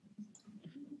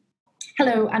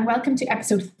Hello and welcome to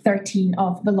episode 13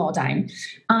 of The Lawdown.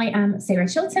 I am Sarah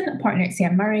Chilton, a partner at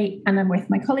CM Murray, and I'm with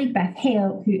my colleague Beth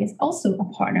Hale, who is also a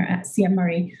partner at CM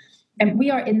Murray. And we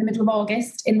are in the middle of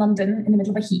August in London, in the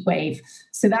middle of a heat wave.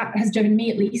 So that has driven me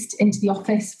at least into the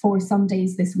office for some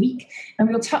days this week. And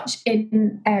we'll touch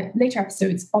in later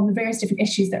episodes on the various different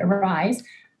issues that arise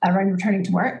around returning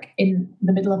to work in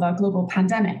the middle of a global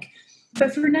pandemic.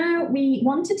 But for now, we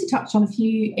wanted to touch on a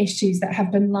few issues that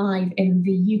have been live in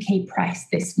the UK press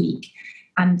this week,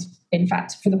 and in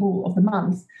fact, for the whole of the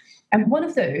month. And one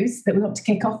of those that we want to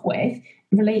kick off with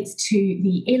relates to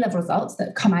the A-level results that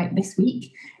have come out this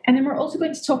week. And then we're also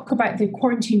going to talk about the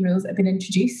quarantine rules that have been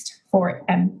introduced for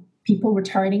people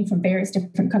returning from various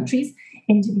different countries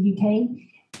into the UK.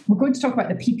 We're going to talk about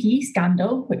the PPE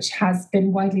scandal, which has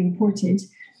been widely reported.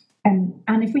 And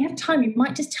if we have time, we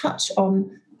might just touch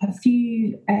on a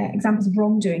few examples of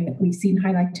wrongdoing that we've seen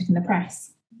highlighted in the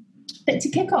press. But to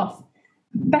kick off,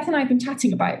 Beth and I have been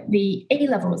chatting about the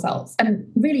A-level results and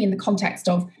really in the context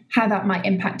of how that might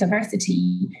impact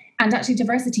diversity and actually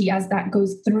diversity as that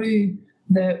goes through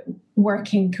the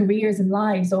working careers and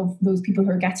lives of those people who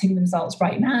are getting the results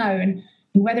right now, and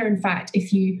whether in fact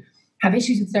if you have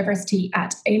issues with diversity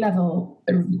at A-level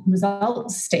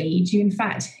results stage, you in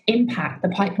fact impact the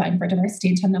pipeline for diversity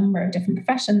into a number of different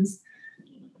professions.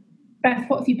 Beth,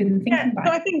 what have you been thinking about?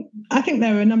 So I think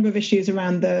there are a number of issues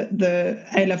around the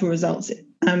A-level results.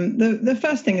 The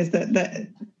first thing is that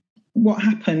what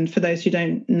happened, for those who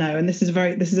don't know, and this is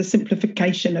a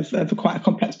simplification of quite a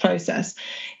complex process,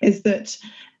 is that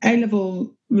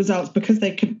A-level results, because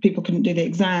people couldn't do the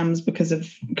exams because of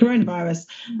coronavirus.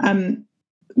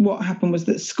 What happened was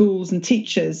that schools and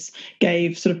teachers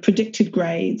gave sort of predicted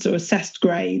grades or assessed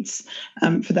grades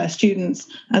for their students,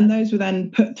 and those were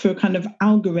then put through a kind of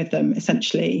algorithm,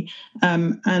 essentially,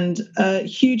 and a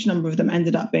huge number of them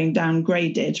ended up being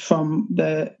downgraded from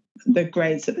the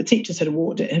grades that the teachers had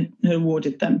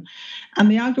awarded them.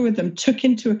 And the algorithm took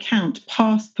into account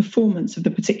past performance of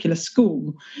the particular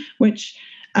school, which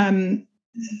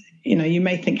you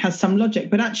may think has some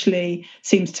logic, but actually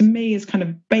seems to me is kind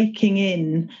of baking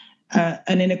in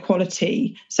an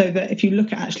inequality, so that if you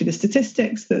look at actually the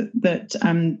statistics,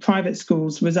 that private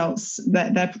schools results,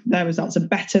 their results are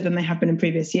better than they have been in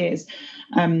previous years.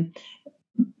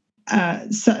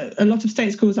 So a lot of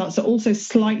state school results are also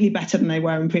slightly better than they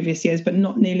were in previous years, but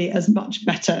not nearly as much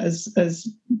better as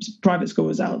private school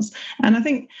results. And I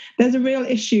think there's a real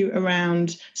issue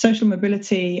around social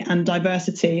mobility and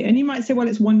diversity. And you might say, well,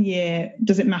 it's 1 year,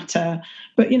 does it matter?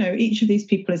 But, each of these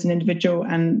people is an individual,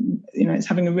 and, it's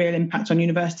having a real impact on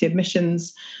university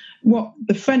admissions. What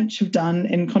the French have done,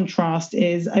 in contrast,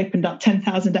 is opened up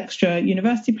 10,000 extra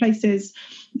university places.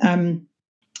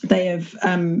 They have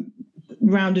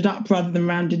rounded up rather than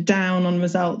rounded down on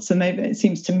results, and it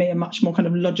seems to me a much more kind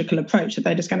of logical approach that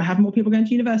they're just going to have more people going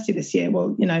to university this year.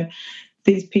 Well,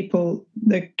 these people,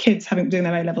 the kids doing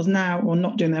their A-levels now or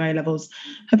not doing their A-levels,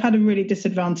 have had a really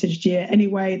disadvantaged year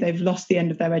anyway. They've lost the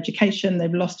end of their education.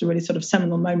 They've lost a really sort of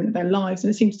seminal moment of their lives. And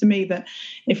it seems to me that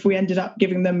if we ended up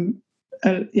giving them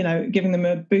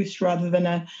a boost rather than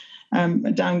a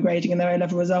downgrading in their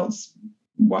A-level results,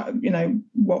 what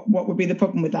would be the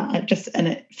problem with that? And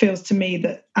it feels to me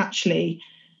that actually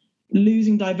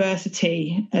losing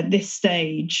diversity at this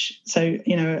stage, so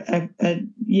a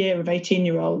year of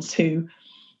 18-year-olds who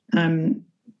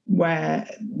where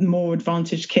more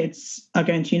advantaged kids are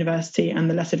going to university and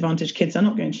the less advantaged kids are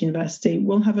not going to university,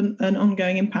 will have an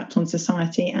ongoing impact on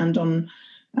society and on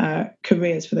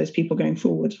careers for those people going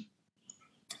forward.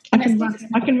 I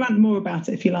can rant more about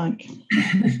it if you like.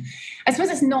 I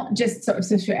suppose it's not just sort of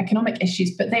socioeconomic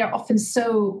issues, but they are often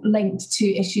so linked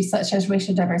to issues such as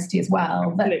racial diversity as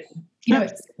well. That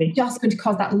it's just going to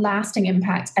cause that lasting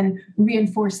impact and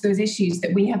reinforce those issues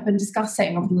that we have been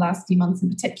discussing over the last few months in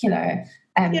particular.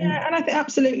 And I think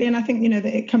absolutely, and I think that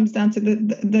it comes down to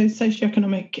those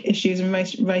socioeconomic issues and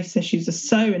race issues are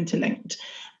so interlinked,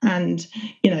 and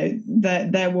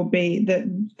there will be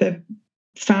the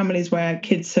families where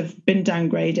kids have been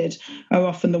downgraded are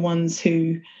often the ones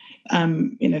who,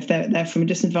 if they're from a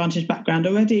disadvantaged background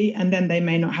already, and then they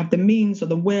may not have the means or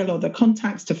the will or the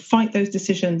contacts to fight those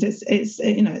decisions. It's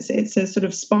a sort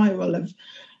of spiral of,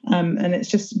 and it's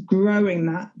just growing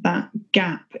that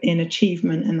gap in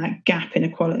achievement and that gap in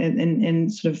equality in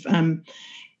sort of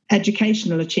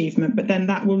educational achievement. But then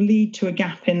that will lead to a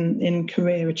gap in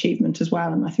career achievement as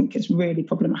well, and I think it's really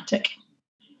problematic.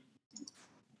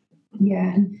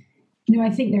 Yeah, and I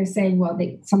think they're saying, well,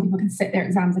 some people can sit their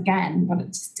exams again, but it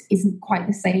just isn't quite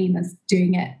the same as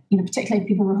doing it, particularly if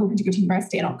people were hoping to go to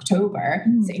university in October.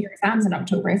 Sitting your exams in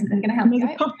October isn't going to help you out.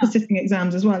 There's a cost for sitting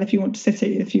exams as well if you want to sit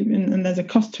it, and there's a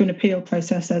cost to an appeal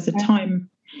process. There's a time,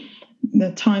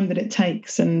 the time that it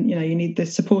takes, and you need the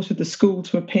support of the school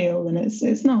to appeal, and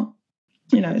it's not,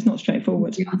 it's not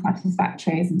straightforward. It's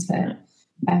unsatisfactory, isn't it?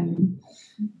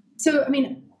 So,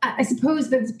 I suppose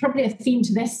there's probably a theme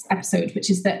to this episode, which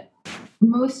is that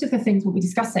most of the things we'll be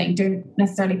discussing don't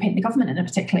necessarily paint the government in a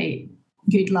particularly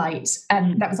good light.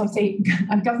 That was obviously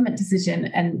a government decision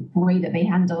and the way that they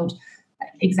handled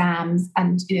exams.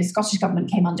 And the Scottish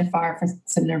government came under fire for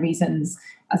similar reasons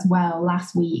as well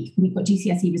last week. We've got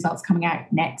GCSE results coming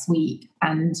out next week,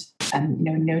 and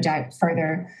no doubt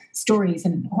further stories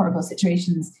and horrible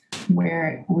situations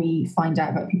where we find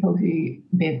out about people who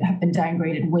have been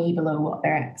downgraded way below what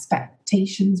their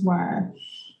expectations were.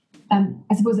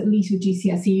 I suppose at least with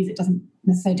GCSEs, it doesn't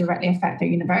necessarily directly affect their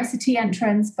university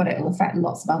entrance, but it will affect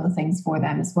lots of other things for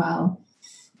them as well.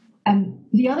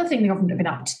 The other thing the government have been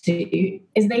up to do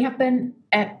is they have been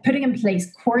putting in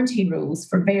place quarantine rules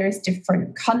for various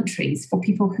different countries for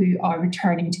people who are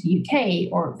returning to the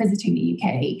UK or visiting the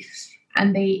UK.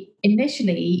 And they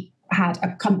initially had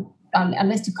a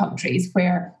list of countries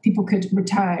where people could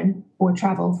return or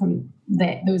travel from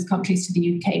those countries to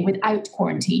the UK without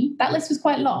quarantine. That list was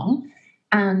quite long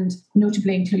and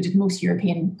notably included most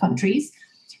European countries.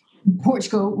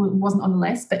 Portugal wasn't on the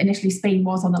list, but initially Spain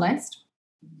was on the list.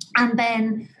 And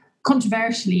then,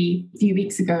 controversially, a few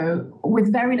weeks ago,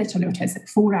 with very little notice,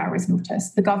 4 hours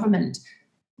notice, the government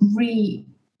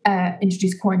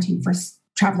introduced quarantine for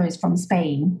travellers from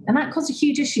Spain. And that caused a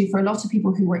huge issue for a lot of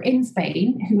people who were in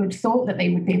Spain, who had thought that they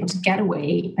would be able to get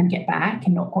away and get back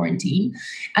and not quarantine,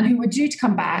 and who were due to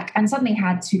come back and suddenly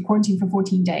had to quarantine for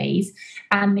 14 days.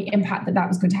 And the impact that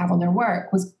was going to have on their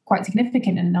work was quite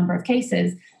significant in a number of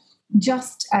cases.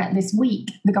 Just this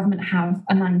week, the government have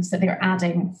announced that they're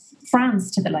adding France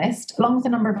to the list, along with a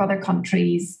number of other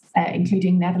countries,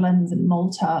 including Netherlands and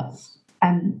Malta,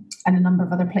 and a number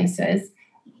of other places.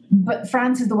 But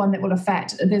France is the one that will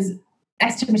affect. There's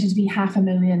estimated to be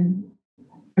 500,000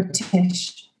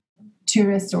 British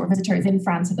tourists or visitors in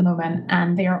France at the moment,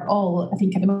 and they are all, I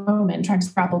think, at the moment trying to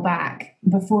scrabble back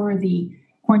before the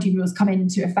quarantine rules come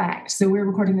into effect. So we're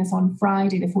recording this on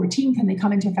Friday the 14th, and they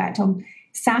come into effect on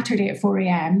Saturday at 4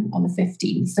 a.m. on the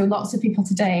 15th. So lots of people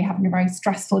today having a very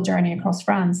stressful journey across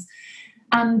France.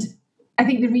 And I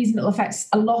think the reason it'll affect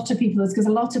a lot of people is because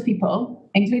a lot of people,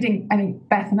 including, I think,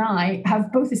 Beth and I,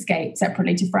 have both escaped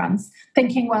separately to France,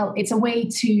 thinking, well, it's a way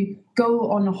to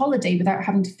go on a holiday without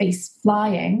having to face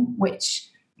flying, which,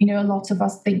 a lot of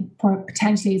us think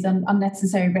potentially is an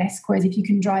unnecessary risk. Whereas if you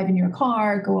can drive in your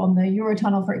car, go on the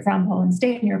Eurotunnel, for example, and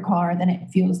stay in your car, then it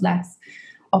feels less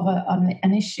of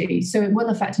an issue. So it will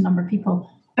affect a number of people.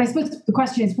 But I suppose the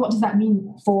question is, what does that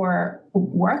mean for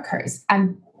workers?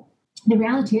 And the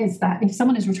reality is that if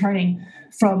someone is returning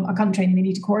from a country and they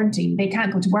need to quarantine, they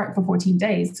can't go to work for 14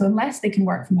 days. So unless they can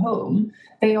work from home,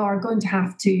 they are going to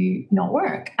have to not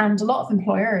work. And a lot of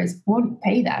employers won't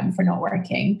pay them for not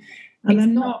working. And they're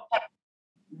not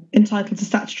entitled to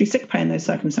statutory sick pay in those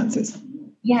circumstances.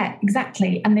 Yeah,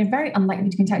 exactly. And they're very unlikely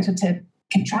to be entitled to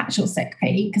contractual sick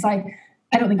pay, because I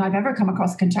don't think I've ever come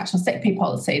across a contractual sick pay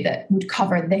policy that would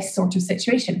cover this sort of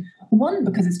situation. One,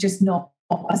 because it's just not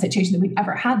a situation that we've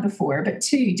ever had before. But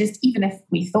two, just even if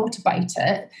we thought about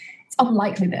it, it's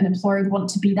unlikely that an employer would want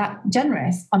to be that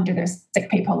generous under their sick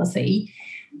pay policy.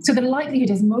 So the likelihood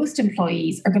is most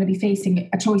employees are going to be facing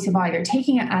a choice of either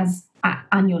taking it as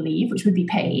annual leave, which would be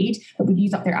paid, but would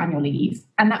use up their annual leave.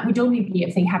 And that would only be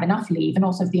if they have enough leave and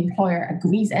also if the employer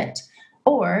agrees it,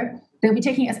 or they'll be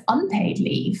taking it as unpaid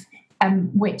leave,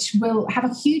 which will have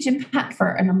a huge impact for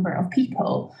a number of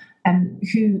people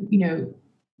who,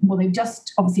 they've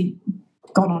just obviously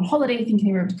gone on holiday thinking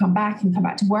they were able to come back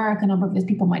to work. A number of those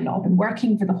people might not have been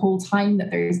working for the whole time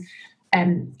that there's,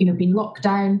 been locked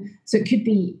down. So it could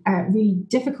be really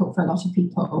difficult for a lot of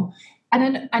people. And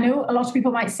then I know a lot of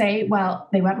people might say, well,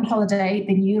 they went on holiday,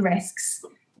 they knew the risks.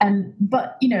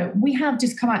 But, we have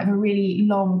just come out of a really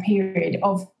long period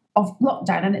of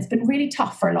lockdown, and it's been really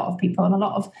tough for a lot of people. And a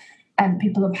lot of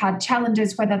people have had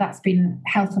challenges, whether that's been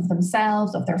health of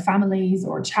themselves, of their families,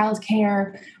 or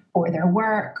childcare, or their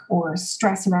work, or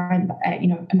stress around,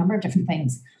 a number of different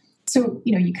things. So,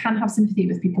 you can have sympathy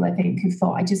with people, I think, who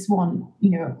thought, I just want,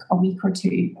 a week or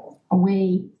two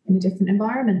away in a different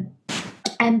environment.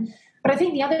 But I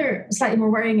think the other slightly more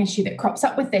worrying issue that crops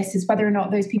up with this is whether or not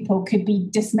those people could be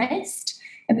dismissed.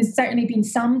 And there's certainly been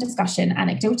some discussion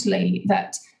anecdotally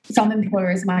that some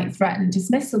employers might threaten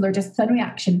dismissal or disciplinary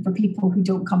action for people who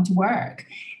don't come to work.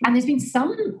 And there's been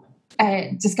some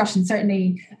discussion,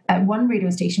 certainly one radio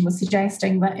station was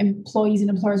suggesting that employees and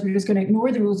employers were just going to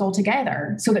ignore the rules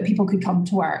altogether so that people could come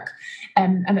to work,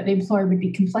 and that the employer would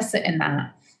be complicit in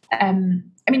that. I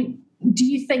mean, do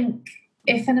you think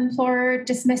if an employer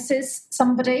dismisses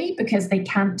somebody because they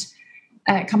can't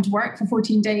come to work for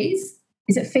 14 days,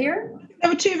 is it fair?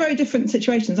 There are two very different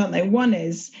situations, aren't they? One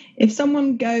is if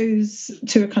someone goes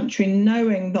to a country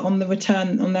knowing that on their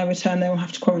return they will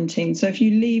have to quarantine. So if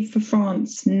you leave for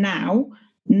France now,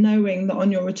 knowing that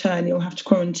on your return you'll have to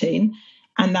quarantine,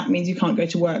 and that means you can't go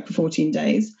to work for 14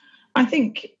 days, I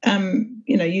think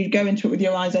you go into it with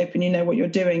your eyes open, you know what you're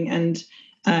doing, and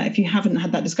if you haven't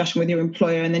had that discussion with your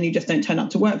employer and then you just don't turn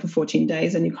up to work for 14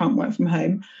 days and you can't work from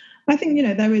home, I think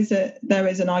there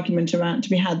is an argument around to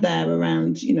be had there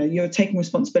around you're taking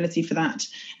responsibility for that,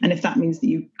 and if that means that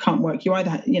you can't work, you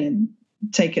either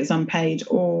take it as unpaid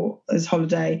or as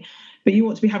holiday, but you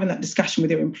ought to be having that discussion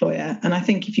with your employer. And I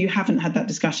think if you haven't had that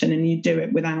discussion and you do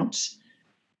it without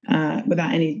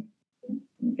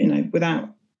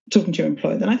talking to your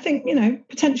employer, then I think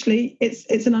potentially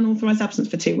it's an unauthorized absence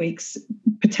for 2 weeks.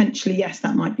 Potentially, yes,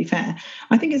 that might be fair.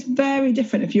 I think it's very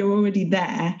different if you're already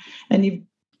there and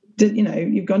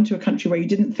you've gone to a country where you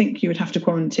didn't think you would have to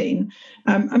quarantine.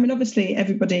 I mean, obviously,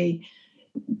 everybody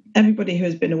who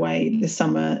has been away this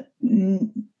summer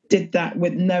did that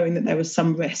with knowing that there was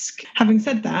some risk. Having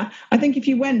said that, I think if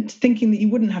you went thinking that you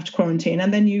wouldn't have to quarantine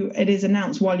and then it is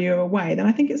announced while you're away, then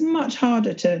I think it's much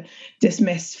harder to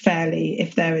dismiss fairly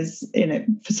if there is,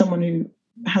 for someone who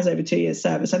has over 2 years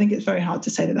service, I think it's very hard to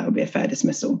say that would be a fair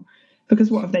dismissal,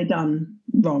 because what have they done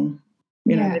wrong?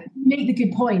 You make the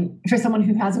good point for someone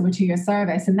who has over 2 years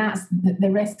service, and that's the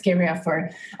risk area for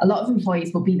a lot of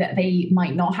employees will be that they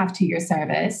might not have 2 years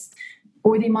service,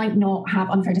 or they might not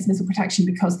have unfair dismissal protection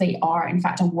because they are in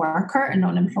fact a worker and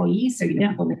not an employee. So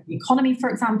people in the economy, for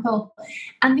example,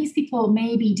 and these people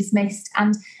may be dismissed.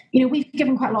 And we've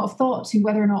given quite a lot of thought to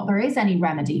whether or not there is any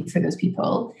remedy for those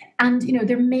people. And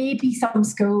there may be some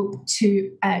scope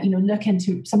to look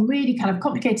into some really kind of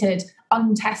complicated,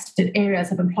 untested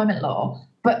areas of employment law.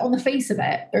 But on the face of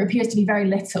it, there appears to be very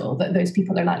little that those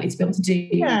people are likely to be able to do.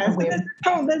 Yeah,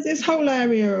 there's this whole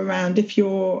area around if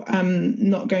you're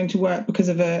not going to work because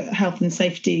of a health and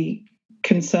safety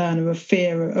concern or a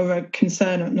fear or a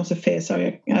concern, not a fear,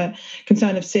 sorry, a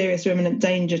concern of serious or imminent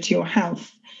danger to your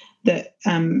health, but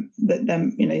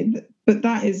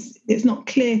it's not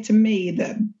clear to me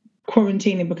that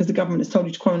quarantining because the government has told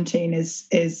you to quarantine is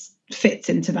fits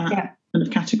into that kind of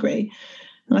category.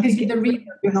 And I think the reason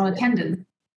you're not attending.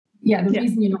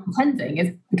 Reason you're not attending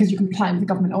is because you're complying with the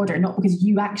government order, not because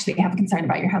you actually have a concern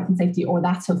about your health and safety or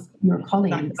that of your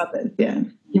colleagues. Yeah.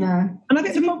 And I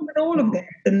think the problem with all of this,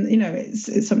 and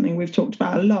it's something we've talked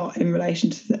about a lot in relation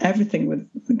to everything with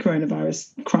the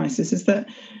coronavirus crisis, is that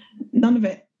none of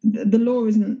it, the law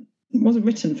wasn't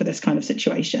written for this kind of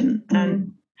situation,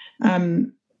 and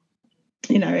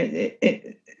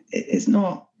it's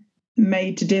not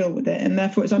made to deal with it, and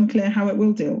therefore it's unclear how it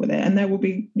will deal with it. And there will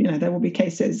be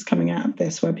cases coming out of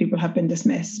this where people have been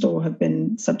dismissed or have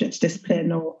been subject to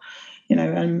discipline, or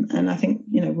and I think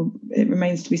it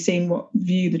remains to be seen what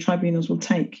view the tribunals will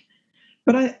take.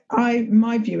 But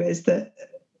my view is that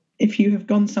if you have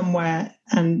gone somewhere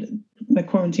and the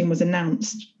quarantine was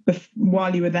announced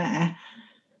while you were there,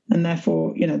 and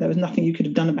therefore there was nothing you could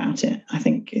have done about it, I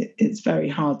think it's very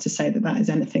hard to say that is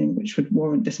anything which would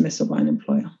warrant dismissal by an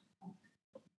employer.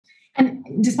 And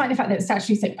despite the fact that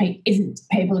statutory sick pay isn't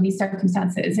payable in these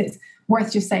circumstances, it's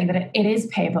worth just saying that it is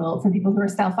payable for people who are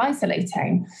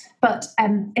self-isolating. But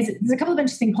there's a couple of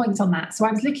interesting points on that. So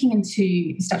I was looking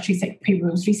into statutory sick pay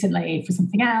rules recently for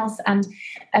something else. And,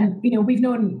 we've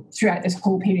known throughout this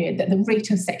whole period that the rate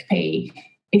of sick pay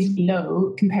is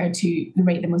low compared to the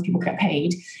rate that most people get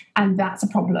paid. And that's a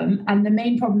problem. And the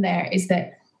main problem there is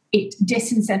that it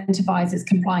disincentivizes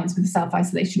compliance with the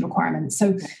self-isolation requirements.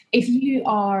 So if you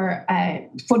are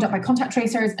phoned up by contact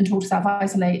tracers and told to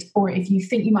self-isolate, or if you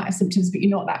think you might have symptoms but you're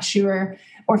not that sure,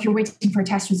 or if you're waiting for a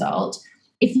test result,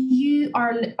 if you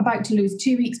are about to lose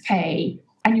 2 weeks' pay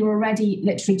and you're already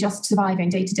literally just surviving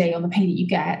day to day on the pay that you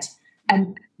get,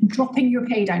 and dropping your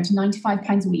pay down to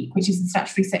 £95 a week, which is the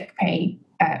statutory sick pay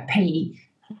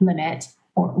limit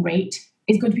or rate,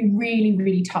 is going to be really,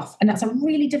 really tough. And that's a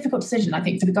really difficult decision, I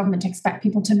think, for the government to expect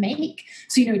people to make.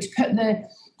 So, to put the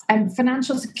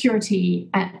financial security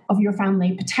of your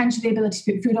family, potentially the ability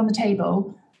to put food on the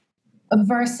table,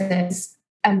 versus,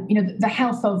 the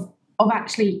health of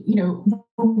actually, the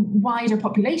wider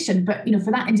population. But,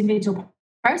 for that individual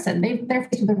person, they're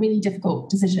faced with a really difficult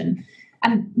decision.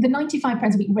 And the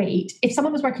 £95 a week rate, if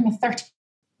someone was working a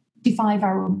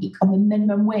 35-hour week on the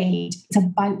minimum wage, it's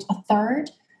about a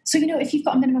third. So, if you've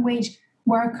got a minimum wage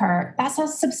worker, that's a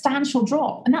substantial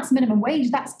drop, and that's minimum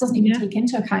wage. That doesn't even take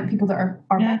into account people that are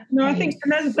no, I think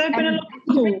there have been a lot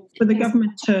of calls for the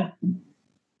government to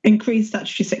increase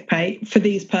statutory sick pay for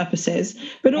these purposes,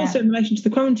 but also in relation to the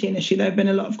quarantine issue, there have been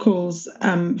a lot of calls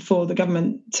for the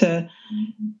government to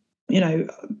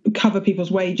cover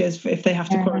people's wages if they have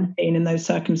to quarantine in those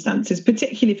circumstances,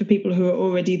 particularly for people who are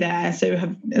already there, so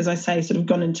have, as I say, sort of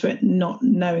gone into it not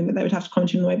knowing that they would have to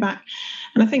quarantine on the way back.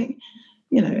 And I think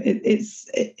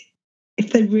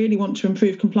if they really want to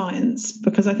improve compliance,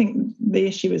 because I think the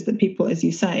issue is that people, as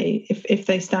you say, if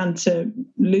they stand to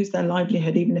lose their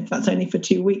livelihood, even if that's only for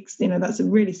 2 weeks, that's a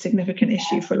really significant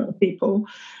issue for a lot of people.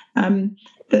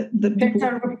 That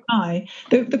people apply.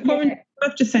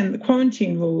 I'm just saying the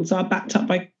quarantine rules are backed up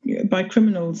by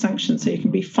criminal sanctions, so you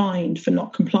can be fined for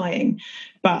not complying.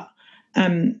 But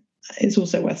it's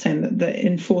also worth saying that the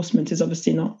enforcement is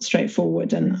obviously not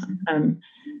straightforward, and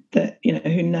that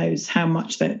who knows how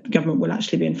much the government will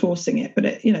actually be enforcing it. But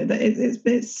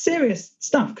it's serious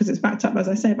stuff because it's backed up, as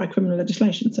I say, by criminal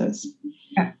legislation. So it's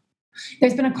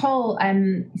There's been a call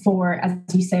for, as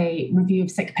you say, review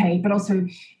of sick pay, but also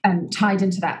tied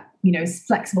into that,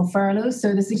 flexible furloughs.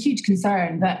 So there's a huge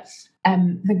concern that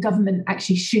the government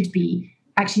actually should be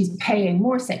paying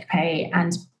more sick pay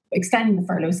and extending the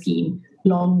furlough scheme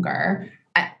longer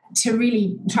to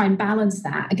really try and balance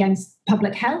that against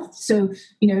public health. So,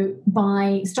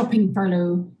 by stopping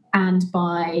furlough and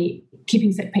by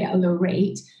keeping sick pay at a low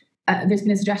rate, there's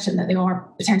been a suggestion that they are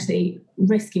potentially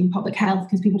risking public health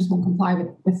because people just won't comply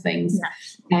with things,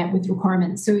 with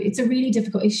requirements. So it's a really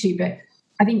difficult issue, but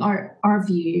I think our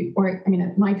view,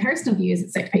 my personal view, is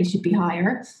that sick pay should be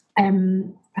higher.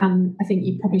 And I think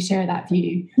you probably share that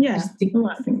view. Yeah, I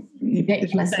think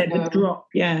ridiculous. The drop,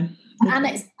 yeah. And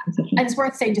it's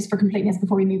worth saying, just for completeness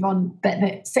before we move on,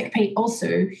 that sick pay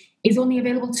also is only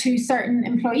available to certain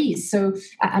employees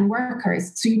and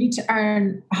workers. So you need to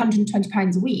earn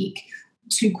 £120 a week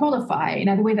to qualify.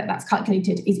 Now, the way that that's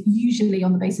calculated is usually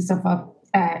on the basis of a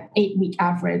 8-week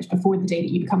average before the day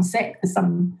that you become sick. There's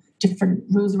some different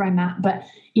rules around that. But,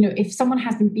 if someone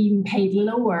has been being paid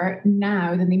lower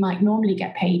now than they might normally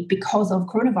get paid because of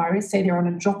coronavirus, say they're on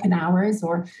a drop in hours,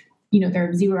 or they're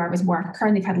a 0 hours worker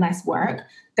and they've had less work,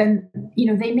 then,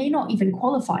 they may not even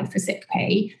qualify for sick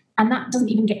pay. And that doesn't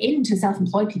even get into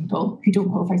self-employed people who don't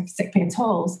qualify for sick pay at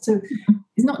all. So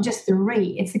it's not just the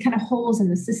rate, it's the kind of holes in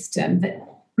the system that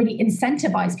really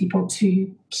incentivize people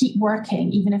to keep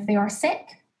working, even if they are sick.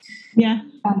 Yeah.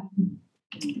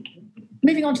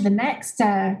 Moving on to the next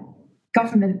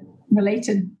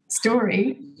government-related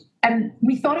story.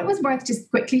 We thought it was worth just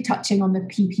quickly touching on the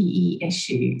PPE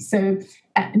issue. So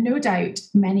no doubt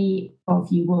many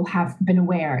of you will have been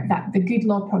aware that the Good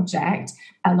Law Project,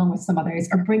 along with some others,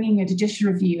 are bringing a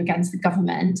judicial review against the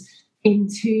government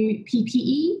into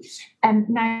PPE.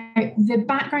 Now, the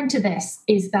background to this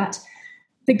is that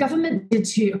the government did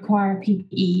to acquire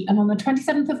PPE, and on the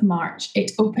 27th of March,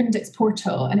 it opened its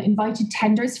portal and it invited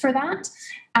tenders for that.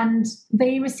 And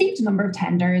they received a number of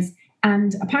tenders,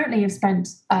 and apparently have spent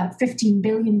 £15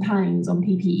 billion on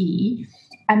PPE.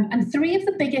 And 3 of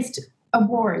the biggest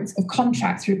awards of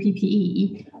contracts for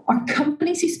PPE are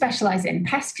companies who specialise in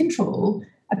pest control,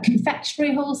 a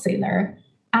confectionery wholesaler,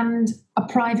 and a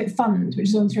private fund, which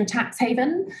is owned through a tax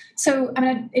haven. So,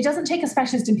 it doesn't take a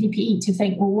specialist in PPE to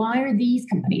think, well, why are these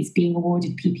companies being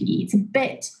awarded PPE? It's a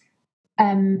bit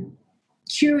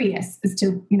curious as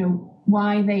to,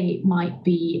 why they might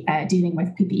be dealing with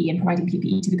PPE and providing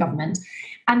PPE to the government.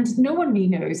 And no one really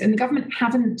knows. And the government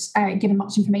haven't given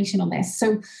much information on this.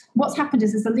 So what's happened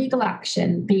is there's a legal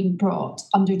action being brought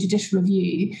under judicial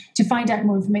review to find out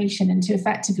more information and to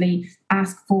effectively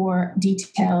ask for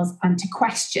details and to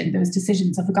question those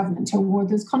decisions of the government to award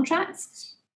those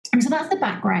contracts. And so that's the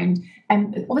background.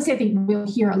 Obviously, I think we'll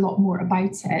hear a lot more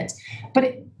about it.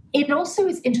 But it also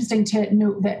is interesting to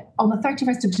note that on the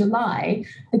 31st of July,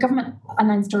 the government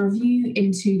announced a review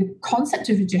into the concept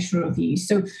of judicial review.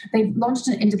 So they've launched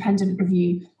an independent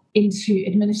review into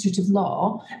administrative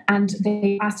law, and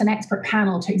they asked an expert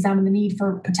panel to examine the need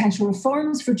for potential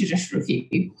reforms for judicial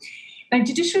review. Now,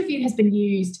 judicial review has been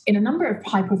used in a number of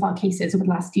high-profile cases over the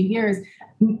last few years,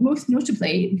 most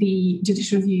notably the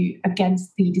judicial review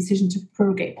against the decision to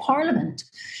prorogate Parliament,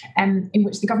 in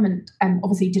which the government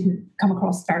obviously didn't come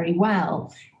across very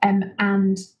well, and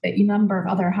a number of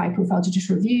other high-profile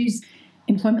judicial reviews.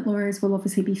 Employment lawyers will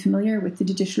obviously be familiar with the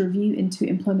judicial review into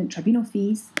employment tribunal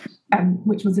fees,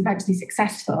 which was eventually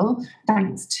successful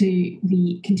thanks to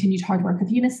the continued hard work of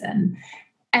Unison.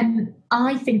 And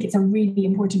I think it's a really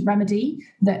important remedy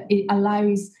that it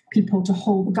allows people to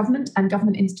hold the government and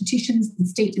government institutions and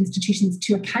state institutions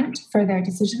to account for their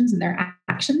decisions and their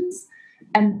actions.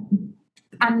 And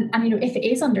if it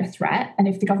is under threat, and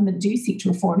if the government do seek to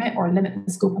reform it or limit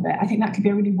the scope of it, I think that could be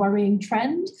a really worrying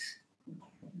trend.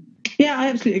 Yeah, I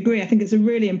absolutely agree. I think it's a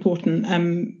really important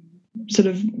sort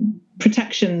of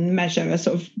protection measure, a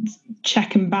sort of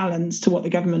check and balance to what the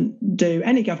government do,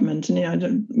 any government.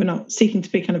 And we're not seeking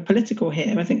to be kind of political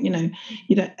here. I think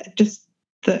just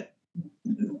that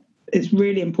it's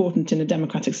really important in a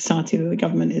democratic society that the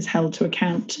government is held to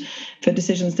account for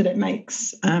decisions that it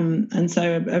makes. And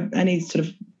so any sort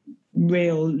of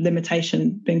real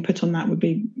limitation being put on that would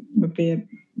be a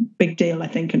big deal, I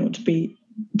think, and ought to be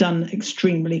done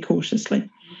extremely cautiously.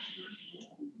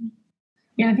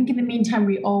 Yeah, I think in the meantime,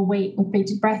 we all wait with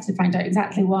bated breath to find out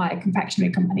exactly why a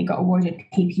confectionery company got awarded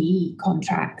PPE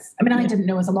contracts. I mean, I didn't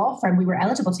know as a law firm we were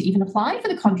eligible to even apply for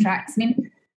the contracts. I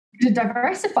mean, it's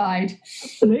diversified.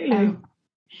 Absolutely.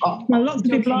 Well, lots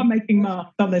of people are making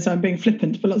masks, aren't they? So I'm being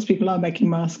flippant, but lots of people are making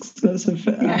masks. Lots of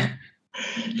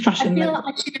fashion. I feel like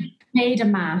I should have made a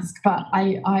mask, but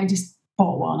I just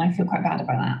bought one. I feel quite bad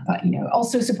about that. But,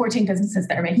 also supporting businesses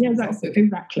that are making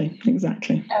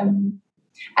Exactly.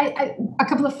 A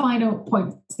couple of final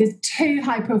points. There's 2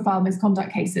 high-profile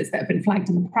misconduct cases that have been flagged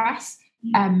in the press.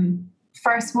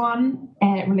 First one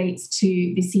relates to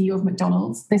the CEO of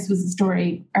McDonald's. This was a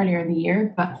story earlier in the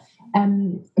year, but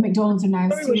McDonald's are now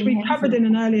which we covered in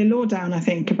an earlier lawdown, I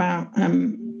think, about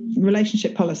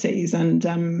relationship policies, and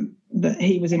that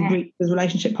he was in breach of his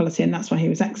relationship policy, and that's why he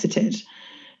was exited.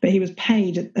 But he was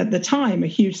paid at the time a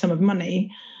huge sum of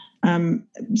money.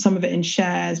 Some of it in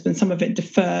shares, but some of it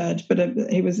deferred. But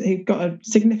he got a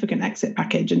significant exit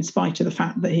package in spite of the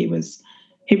fact that he was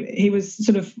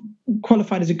sort of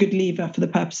qualified as a good leaver for the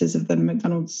purposes of the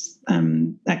McDonald's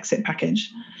exit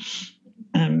package,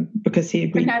 because he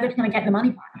agreed. But now they're trying to get the money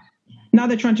back. Now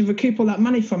they're trying to recoup all that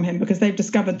money from him because they've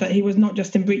discovered that he was not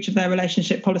just in breach of their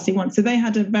relationship policy once. So they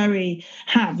have a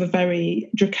very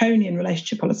draconian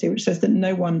relationship policy, which says that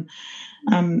no one,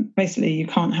 basically you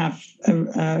can't have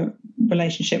a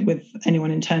relationship with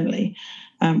anyone internally,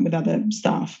 with other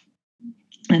staff.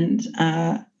 And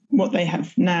what they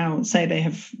have now they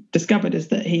have discovered is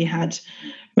that he had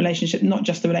relationship, not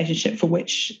just the relationship for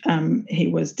which he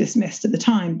was dismissed at the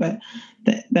time, but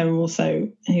that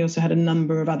he also had a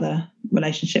number of other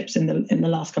relationships in the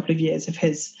last couple of years of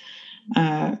his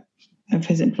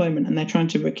employment, and they're trying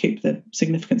to recoup the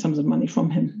significant sums of money from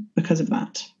him because of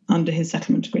that under his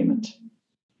settlement agreement.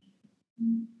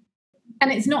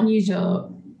 And it's not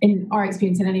unusual in our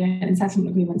experience in any event in settlement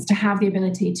agreements to have the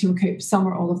ability to recoup some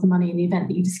or all of the money in the event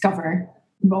that you discover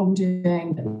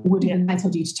wrongdoing that would have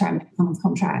entitled you to terminate someone's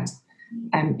contract.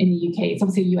 In the UK, it's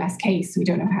obviously a US case, so we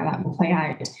don't know how that will play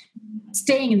out.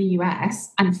 Staying in the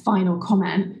US, and final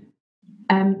comment,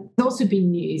 there's also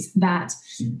been news that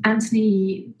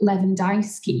Anthony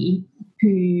Lewandowski,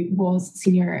 who was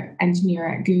senior engineer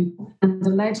at Google and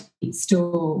allegedly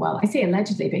stole, well, I say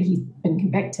allegedly, but he's been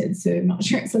convicted, so I'm not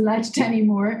sure it's alleged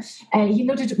anymore. He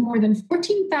loaded more than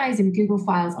 14,000 Google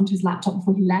files onto his laptop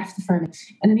before he left the firm,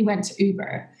 and then he went to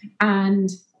Uber.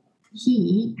 And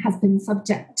he has been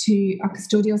subject to a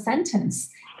custodial sentence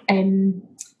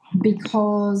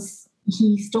because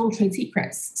he stole trade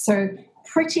secrets. So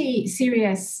pretty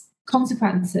serious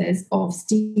consequences of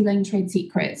stealing trade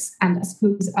secrets, and I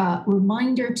suppose a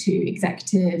reminder to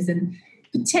executives, and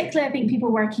particularly I think people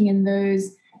working in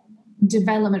those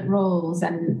development roles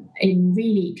and in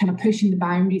really kind of pushing the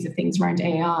boundaries of things around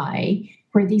AI,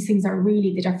 where these things are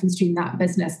really the difference between that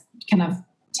business kind of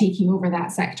taking over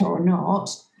that sector or not.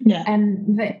 Yeah.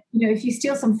 And that, if you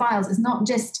steal some files, it's not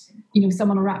just,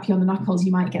 someone will rap you on the knuckles,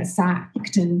 you might get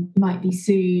sacked and you might be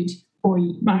sued, or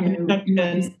you might be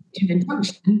an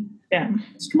induction. Yeah,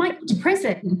 you might go to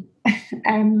prison.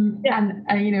 And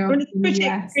it's pretty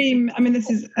extreme. I mean, this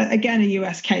is again a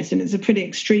US case, and it's a pretty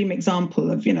extreme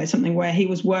example of something where he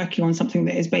was working on something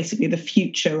that is basically the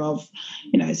future of,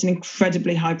 it's an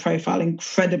incredibly high profile,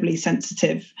 incredibly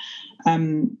sensitive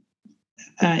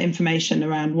information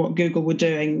around what Google were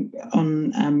doing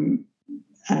on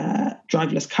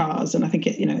driverless cars, and I think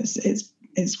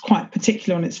it's quite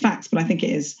particular on its facts, but I think it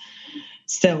is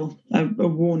still a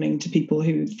warning to people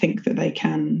who think that they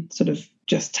can sort of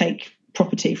just take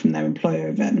property from their employer.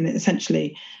 And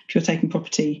essentially, if you're taking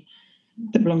property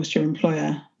that belongs to your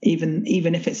employer, even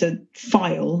if it's a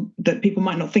file that people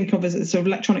might not think of as a sort of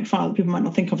electronic file that people might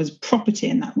not think of as property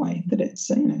in that way, that it's,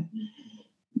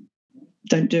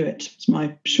 don't do it. It's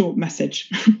my short message.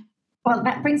 Well,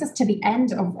 that brings us to the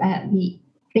end of the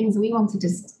things we wanted to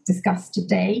discuss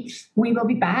today. We will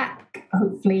be back,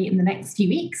 hopefully, in the next few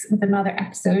weeks with another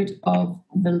episode of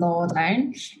The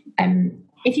Lawdown.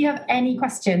 If you have any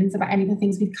questions about any of the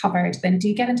things we've covered, then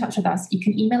do get in touch with us. You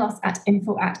can email us at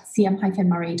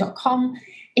info@cm-murray.com.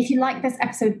 If you like this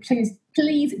episode, please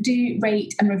do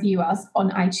rate and review us on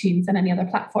iTunes and any other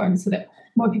platforms so that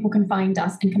more people can find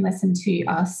us and can listen to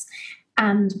us.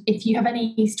 And if you have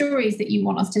any stories that you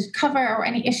want us to cover or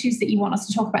any issues that you want us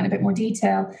to talk about in a bit more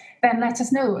detail, then let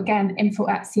us know. Again,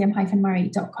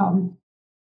 info@cm-murray.com.